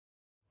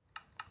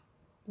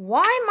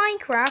Why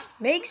Minecraft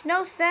Makes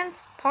No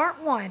Sense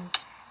Part 1.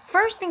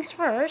 First things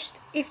first,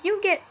 if you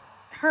get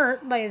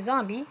hurt by a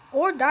zombie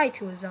or die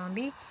to a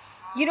zombie,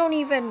 you don't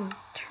even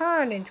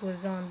turn into a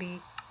zombie,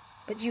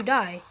 but you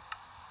die.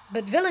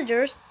 But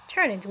villagers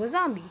turn into a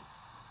zombie.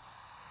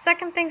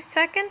 Second things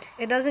second,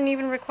 it doesn't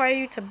even require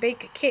you to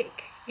bake a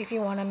cake if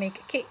you want to make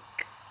a cake.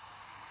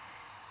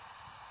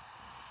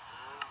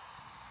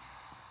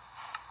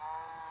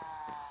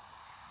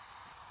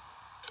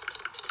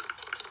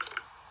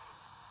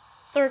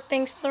 Third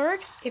things third,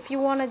 if you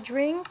want to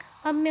drink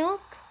a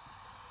milk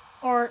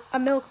or a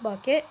milk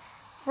bucket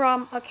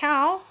from a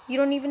cow, you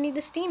don't even need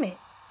to steam it.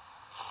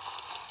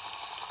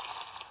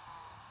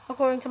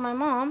 According to my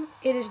mom,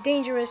 it is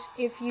dangerous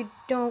if you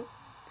don't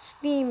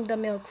steam the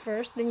milk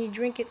first, then you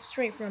drink it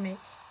straight from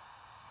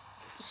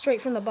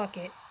the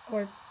bucket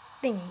or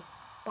thingy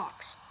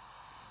box.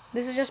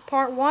 This is just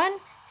part 1.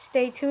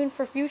 Stay tuned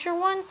for future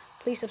ones.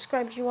 Please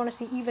subscribe if you want to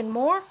see even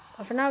more.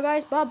 But for now,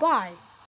 guys, bye-bye.